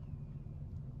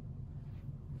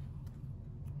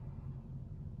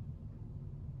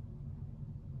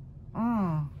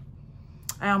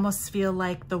 I almost feel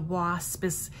like the Wasp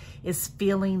is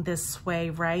feeling this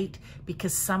way, right?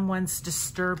 Because someone's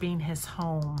disturbing his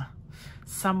home.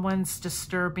 Someone's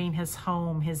disturbing his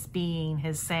home, his being,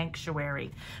 his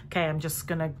sanctuary. Okay, I'm just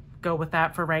going to go with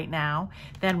that for right now.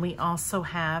 Then we also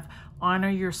have honor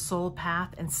your soul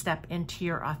path and step into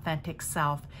your authentic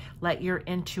self. Let your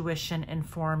intuition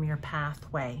inform your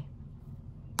pathway.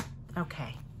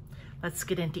 Okay. Let's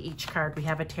get into each card. We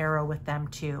have a tarot with them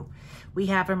too. We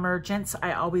have emergence.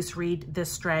 I always read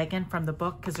this dragon from the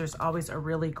book because there's always a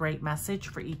really great message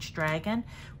for each dragon.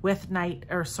 With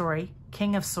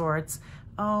King of Swords.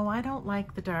 Oh, I don't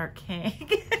like the Dark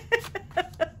King.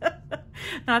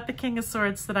 Not the King of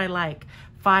Swords that I like.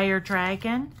 Fire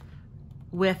Dragon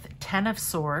with 10 of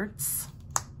Swords.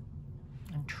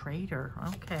 And Traitor,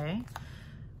 okay.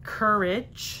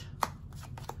 Courage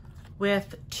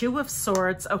with 2 of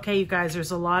Swords. Okay, you guys,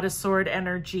 there's a lot of sword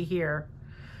energy here.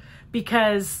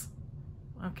 Because,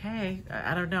 okay,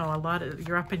 I don't know,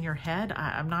 you're up in your head.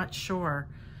 I'm not sure.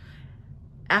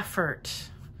 Effort.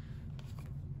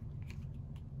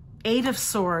 8 of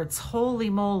Swords,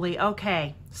 holy moly.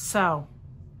 Okay, so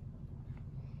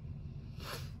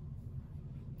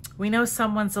we know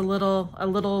someone's a little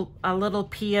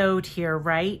PO'd here,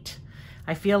 right?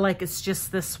 I feel like it's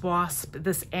just this wasp,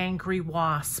 this angry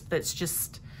wasp that's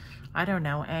just, I don't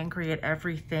know, angry at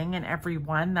everything and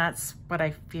everyone. That's what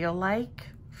I feel like.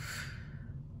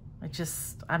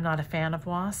 I'm not a fan of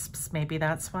wasps. Maybe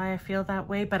that's why I feel that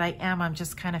way, but I'm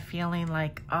just kind of feeling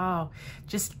like, oh,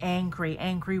 just angry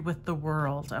with the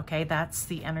world. Okay, that's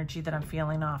the energy that I'm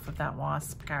feeling off of that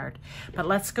wasp card. But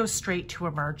let's go straight to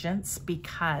emergence,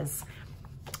 because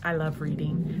I love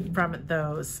reading from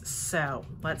those. So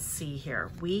let's see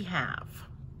here. We have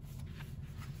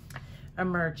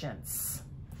emergence.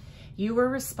 You are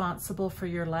responsible for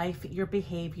your life, your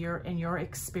behavior, and your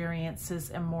experiences,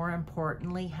 and more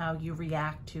importantly, how you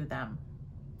react to them.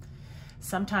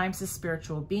 Sometimes as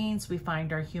spiritual beings, we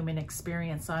find our human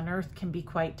experience on earth can be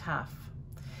quite tough.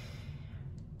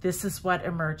 This is what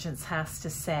emergence has to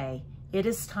say. It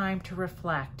is time to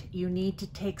reflect. You need to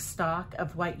take stock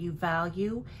of what you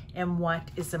value and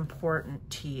what is important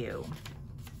to you.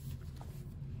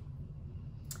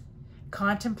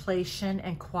 Contemplation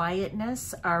and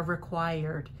quietness are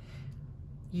required.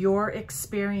 Your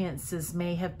experiences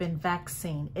may have been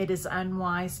vexing. It is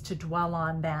unwise to dwell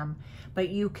on them, but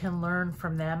you can learn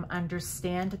from them.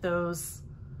 Understand those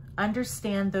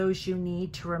you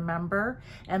need to remember,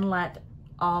 and let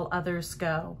all others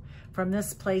go. From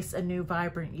this place, a new,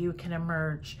 vibrant you can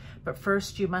emerge. But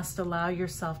first, you must allow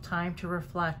yourself time to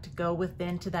reflect. Go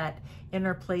within to that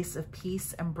inner place of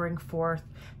peace and bring forth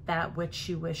that which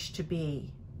you wish to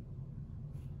be.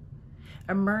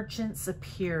 Emergence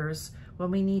appears when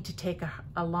we need to take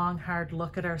a long, hard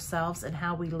look at ourselves and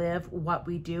how we live, what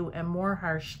we do, and more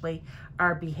harshly,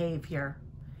 our behavior.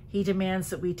 He demands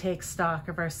that we take stock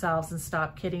of ourselves and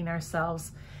stop kidding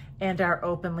ourselves and are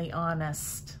openly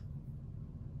honest.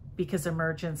 Because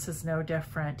emergence is no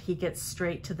different. He gets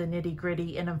straight to the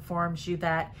nitty-gritty and informs you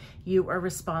that you are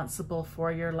responsible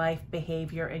for your life,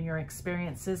 behavior, and your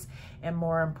experiences, and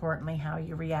more importantly, how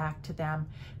you react to them.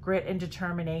 Grit and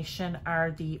determination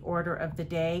are the order of the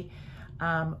day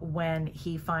when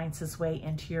he finds his way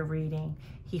into your reading.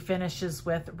 He finishes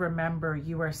with, remember,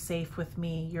 you are safe with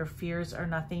me. Your fears are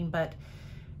nothing but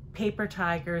paper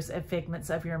tigers and figments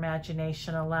of your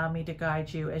imagination. Allow me to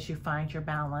guide you as you find your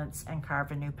balance and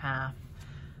carve a new path.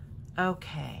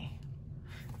 Okay.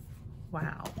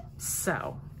 Wow.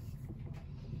 So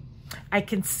I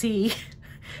can see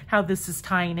how this is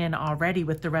tying in already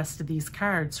with the rest of these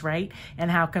cards, right?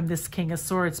 And how come this King of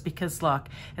Swords? Because look,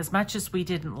 as much as we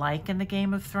didn't like in the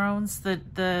Game of Thrones,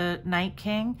 the Night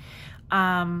King,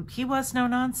 he was no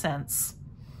nonsense.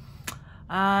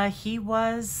 He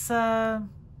was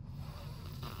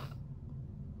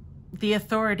the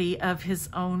authority of his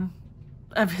own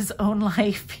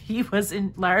life. He was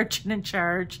in large and in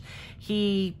charge.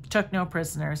 He took no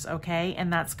prisoners, okay?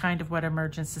 And that's kind of what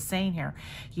emergence is saying here.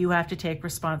 You have to take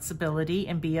responsibility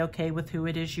and be okay with who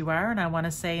it is you are. And I want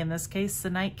to say in this case, the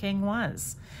Night King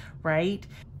was, right?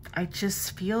 I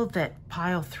just feel that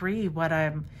pile 3,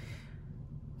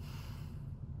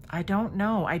 I don't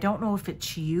know. I don't know if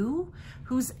it's you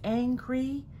who's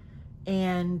angry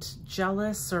and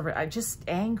jealous, or just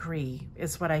angry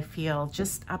is what I feel,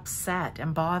 just upset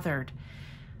and bothered.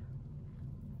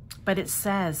 But it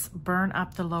says, burn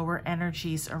up the lower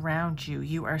energies around you.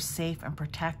 You are safe and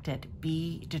protected.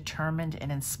 Be determined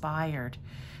and inspired.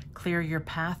 Clear your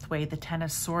pathway. The Ten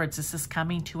of Swords, this is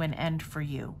coming to an end for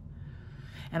you.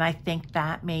 And I think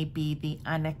that may be the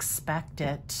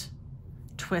unexpected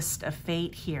twist of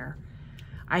fate here.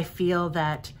 I feel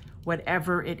that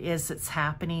whatever it is that's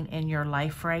happening in your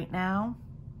life right now,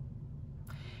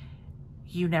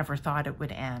 you never thought it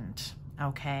would end,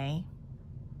 okay?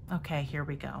 Okay, here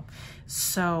we go.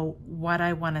 So what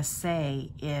I want to say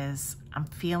is I'm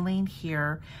feeling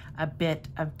here a bit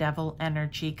of devil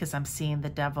energy, because I'm seeing the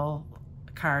devil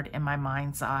card in my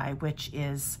mind's eye, which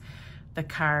is the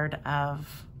card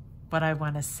of what I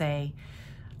want to say,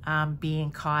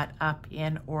 being caught up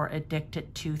in or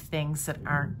addicted to things that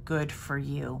aren't good for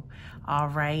you, all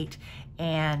right?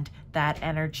 And that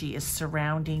energy is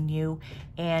surrounding you,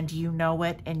 and you know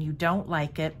it and you don't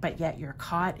like it, but yet you're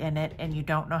caught in it and you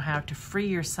don't know how to free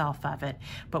yourself of it.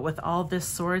 But with all this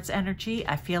Swords energy,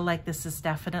 I feel like this is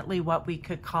definitely what we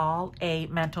could call a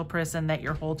mental prison that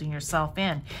you're holding yourself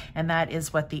in. And that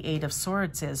is what the Eight of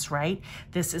Swords is, right?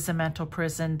 This is a mental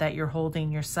prison that you're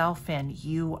holding yourself in.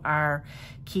 You are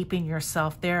keeping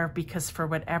yourself there because for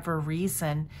whatever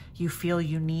reason, you feel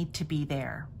you need to be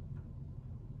there.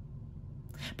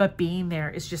 But being there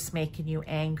is just making you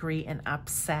angry and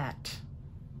upset.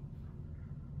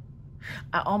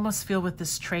 I almost feel with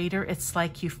this Traitor, it's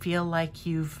like you feel like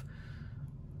you've,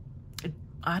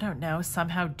 I don't know,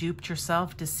 somehow duped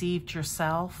yourself, deceived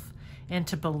yourself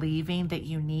into believing that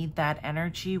you need that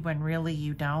energy when really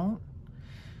you don't.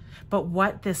 But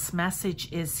what this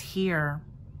message is here,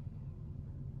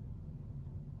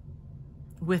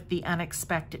 with the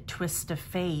unexpected twist of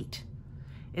fate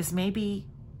is maybe,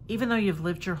 even though you've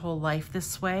lived your whole life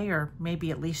this way, or maybe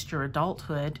at least your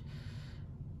adulthood,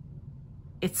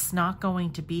 it's not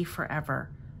going to be forever.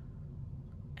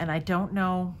 And I don't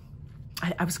know,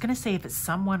 I was going to say if it's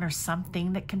someone or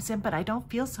something that comes in, but I don't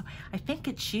feel so. I think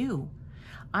it's you.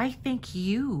 I think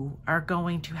you are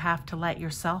going to have to let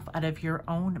yourself out of your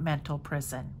own mental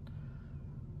prison.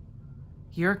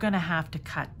 You're going to have to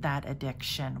cut that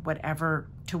addiction, whatever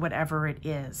it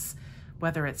is,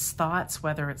 whether it's thoughts,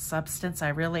 whether it's substance. I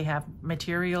really have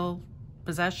material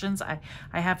possessions. I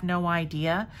have no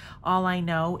idea. All I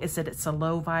know is that it's a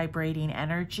low vibrating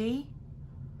energy.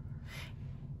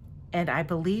 And I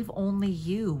believe only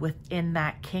you within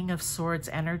that King of Swords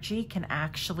energy can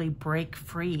actually break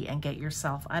free and get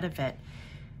yourself out of it.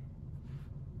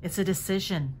 It's a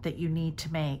decision that you need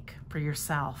to make for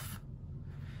yourself.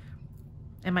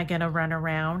 Am I going to run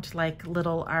around like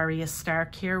little Arya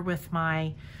Stark here with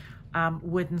my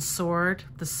wooden sword,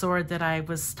 the sword that I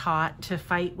was taught to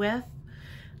fight with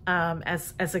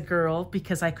as a girl,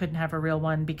 because I couldn't have a real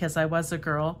one because I was a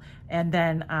girl. And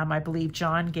then I believe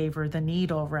John gave her the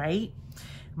needle, right?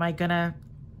 Am I going to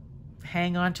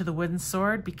hang on to the wooden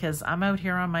sword because I'm out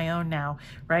here on my own now,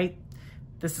 right?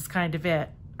 This is kind of it.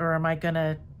 Or am I going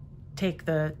to take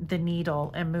the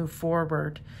needle and move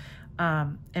forward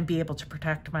and be able to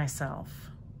protect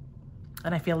myself?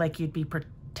 And I feel like you'd be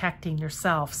protecting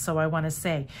yourself. So I want to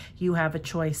say you have a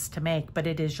choice to make, but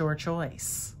it is your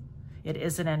choice. It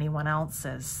isn't anyone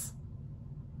else's.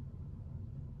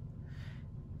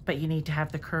 But you need to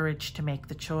have the courage to make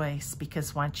the choice,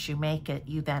 because once you make it,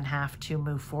 you then have to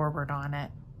move forward on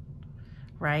it,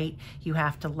 right? You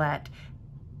have to let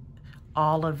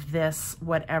all of this,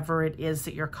 whatever it is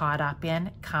that you're caught up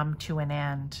in, come to an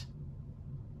end.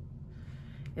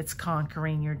 It's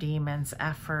conquering your demons,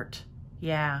 effort.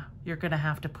 Yeah, you're going to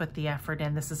have to put the effort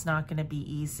in. This is not going to be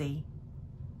easy.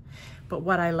 But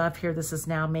what I love here, this is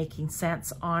now making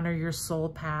sense. Honor your soul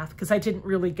path, because I didn't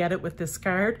really get it with this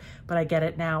card, but I get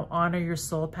it now. Honor your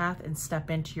soul path and step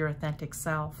into your authentic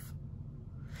self,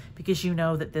 because you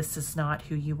know that this is not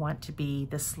who you want to be,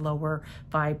 this lower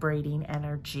vibrating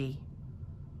energy.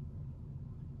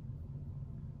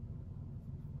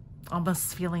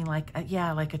 Almost feeling like,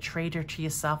 yeah, like a traitor to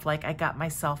yourself, like I got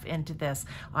myself into this.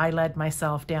 I led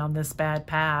myself down this bad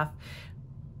path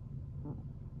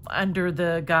under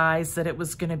the guise that it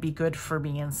was going to be good for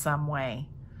me in some way.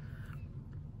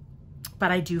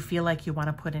 But I do feel like you want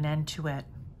to put an end to it.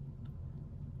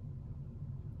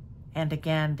 And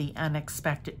again, the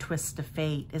unexpected twist of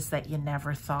fate is that you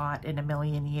never thought in a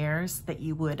million years that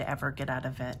you would ever get out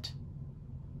of it.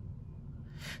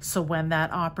 So when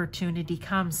that opportunity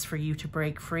comes for you to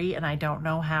break free, and I don't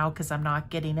know how, because I'm not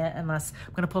getting it unless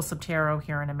I'm going to pull some tarot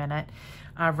here in a minute.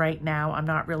 Right now, I'm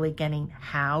not really getting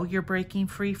how you're breaking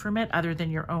free from it other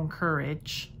than your own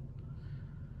courage.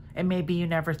 And maybe you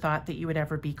never thought that you would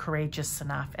ever be courageous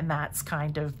enough. And that's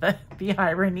kind of the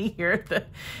irony here,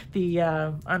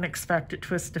 the unexpected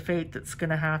twist of fate that's going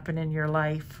to happen in your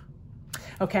life.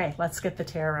 Okay, let's get the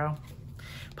tarot.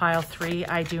 Pile 3,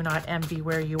 I do not envy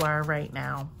where you are right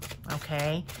now,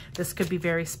 okay? This could be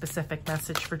very specific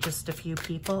message for just a few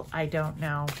people. I don't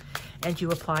know. And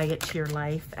you apply it to your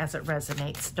life as it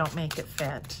resonates. Don't make it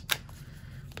fit.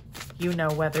 You know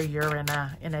whether you're in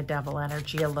a devil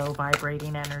energy, a low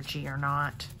vibrating energy or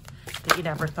not, that you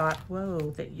never thought,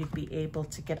 whoa, that you'd be able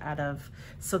to get out of.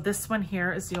 So this one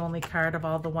here is the only card of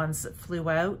all the ones that flew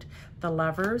out. The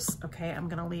Lovers. Okay, I'm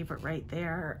going to leave it right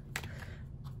there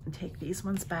and take these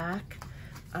ones back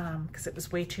because it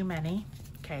was way too many.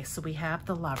 Okay, so we have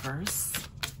the Lovers.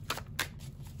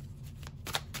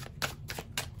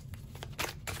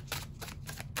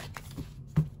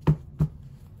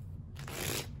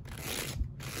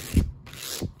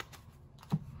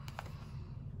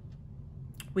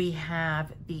 We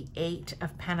have the 8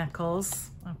 of Pentacles.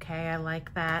 Okay, I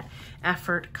like that.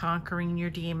 Effort, conquering your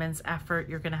demons. Effort,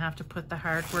 you're going to have to put the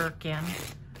hard work in.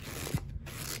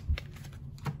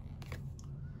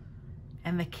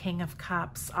 And the King of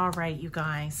Cups. All right, you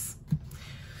guys.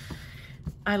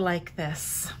 I like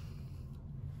this.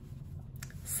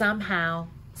 Somehow,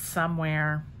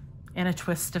 somewhere, in a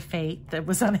twist of fate that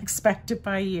was unexpected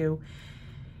by you,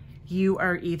 you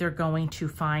are either going to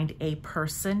find a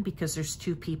person, because there's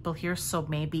 2 people here, so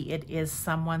maybe it is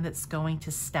someone that's going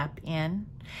to step in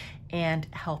and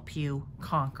help you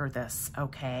conquer this,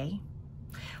 okay?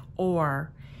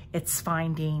 Or it's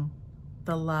finding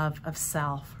the love of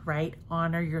self, right?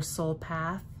 Honor your soul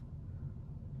path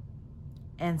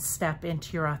and step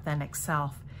into your authentic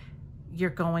self. You're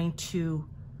going to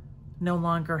no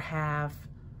longer have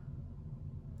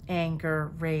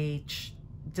anger, rage,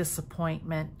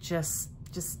 disappointment, just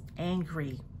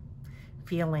angry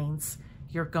feelings.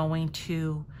 You're going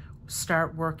to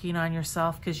start working on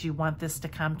yourself because you want this to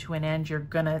come to an end. You're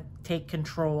going to take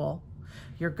control.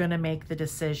 You're going to make the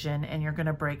decision, and you're going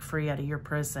to break free out of your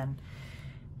prison.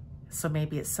 So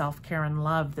maybe it's self-care and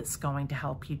love that's going to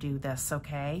help you do this,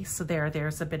 okay? So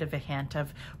there's a bit of a hint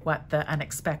of what the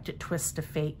unexpected twist of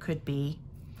fate could be.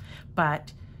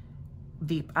 But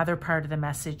the other part of the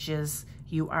message is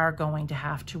you are going to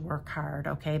have to work hard,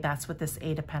 okay? That's what this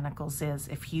Eight of Pentacles is.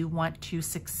 If you want to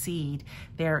succeed,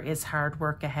 there is hard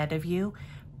work ahead of you.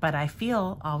 But I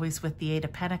feel always with the Eight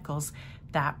of Pentacles,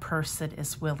 that person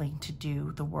is willing to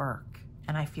do the work.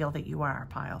 And I feel that you are,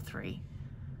 pile 3.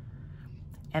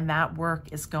 And that work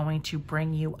is going to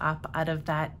bring you up out of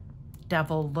that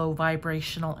devil low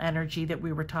vibrational energy that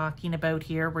we were talking about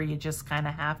here, where you just kind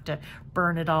of have to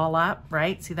burn it all up,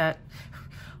 right? See that? Oh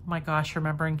my gosh,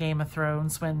 remember in Game of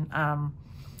Thrones when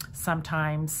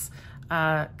sometimes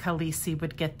Khaleesi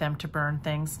would get them to burn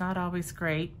things? Not always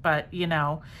great, but you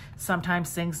know,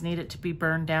 sometimes things needed to be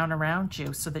burned down around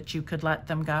you so that you could let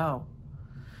them go.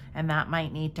 And that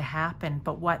might need to happen.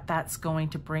 But what that's going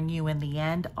to bring you in the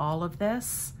end, all of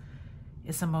this,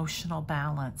 is emotional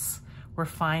balance, where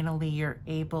finally you're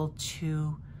able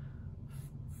to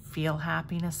feel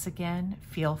happiness again,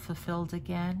 feel fulfilled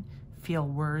again, feel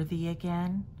worthy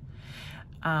again.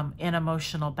 In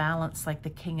emotional balance, like the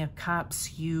King of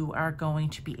Cups, you are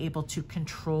going to be able to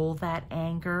control that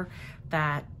anger,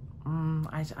 that,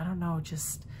 I don't know,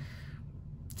 just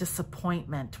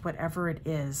disappointment, whatever it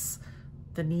is,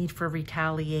 the need for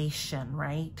retaliation,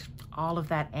 right? All of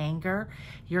that anger,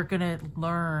 you're going to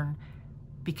learn,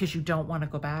 because you don't want to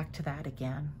go back to that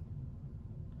again.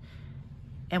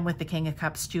 And with the King of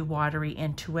Cups too, watery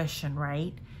intuition,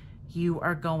 right? You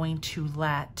are going to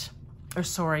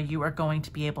you are going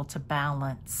to be able to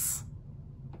balance,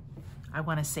 I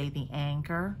want to say, the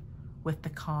anger with the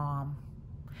calm,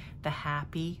 the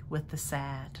happy with the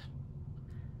sad.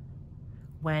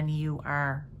 When you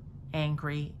are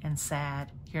angry and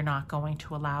sad, you're not going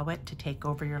to allow it to take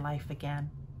over your life again.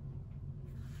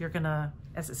 You're gonna,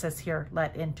 as it says here,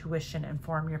 let intuition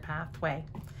inform your pathway.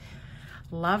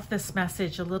 Love this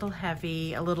message. A little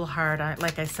heavy, a little hard.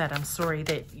 Like I said, I'm sorry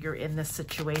that you're in this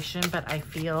situation, but I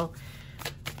feel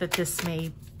that this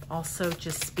may also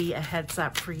just be a heads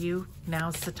up for you.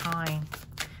 Now's the time.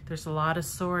 There's a lot of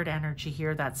sword energy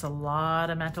here. That's a lot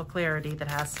of mental clarity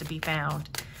that has to be found.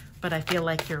 But I feel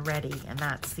like you're ready, and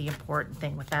that's the important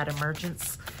thing with that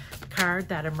emergence card,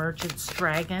 that emergence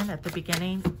dragon at the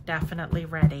beginning, definitely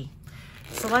ready.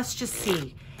 So let's just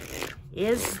see,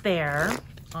 is there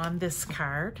on this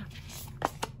card,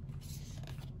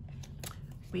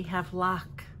 we have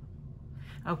luck,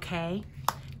 okay?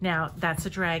 Now, that's a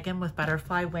dragon with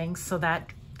butterfly wings, so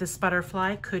that this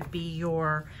butterfly could be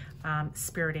your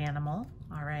spirit animal,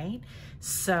 all right?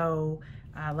 So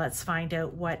let's find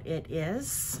out what it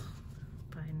is.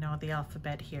 I know the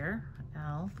alphabet here.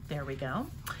 L, there we go.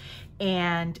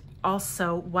 And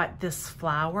also what this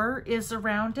flower is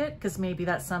around it, because maybe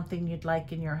that's something you'd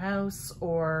like in your house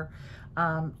or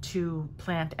to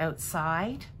plant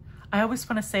outside. I always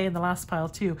want to say in the last pile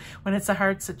too, when it's a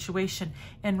hard situation,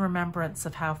 in remembrance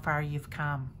of how far you've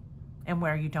come and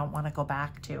where you don't want to go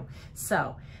back to.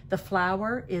 So the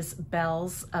flower is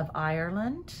Bells of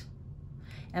Ireland,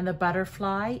 and the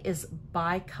butterfly is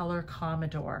Bicolor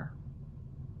Commodore.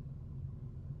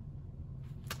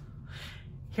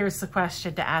 Here's the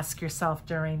question to ask yourself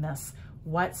during this.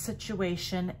 What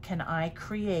situation can I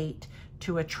create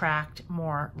to attract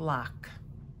more luck?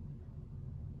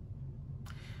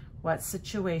 What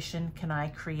situation can I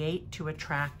create to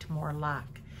attract more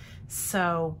luck?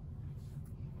 So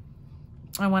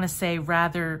I want to say,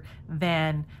 rather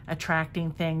than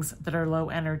attracting things that are low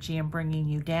energy and bringing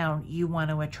you down, you want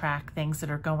to attract things that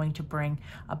are going to bring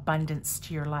abundance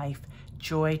to your life,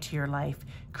 joy to your life,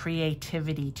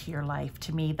 creativity to your life.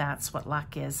 To me, that's what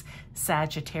luck is.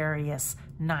 Sagittarius,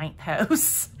 9th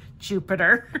house,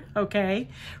 Jupiter, okay,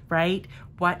 right?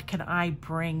 What can I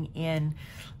bring in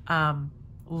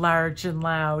large and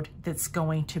loud that's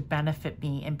going to benefit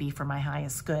me and be for my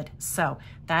highest good? So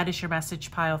that is your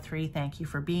message, pile 3. Thank you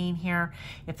for being here.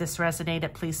 If this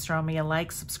resonated, please throw me a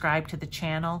like, subscribe to the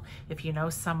channel. If you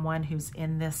know someone who's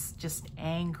in this just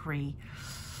angry,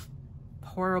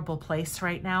 horrible place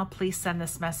right now, please send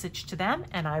this message to them,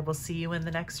 and I will see you in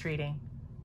the next reading.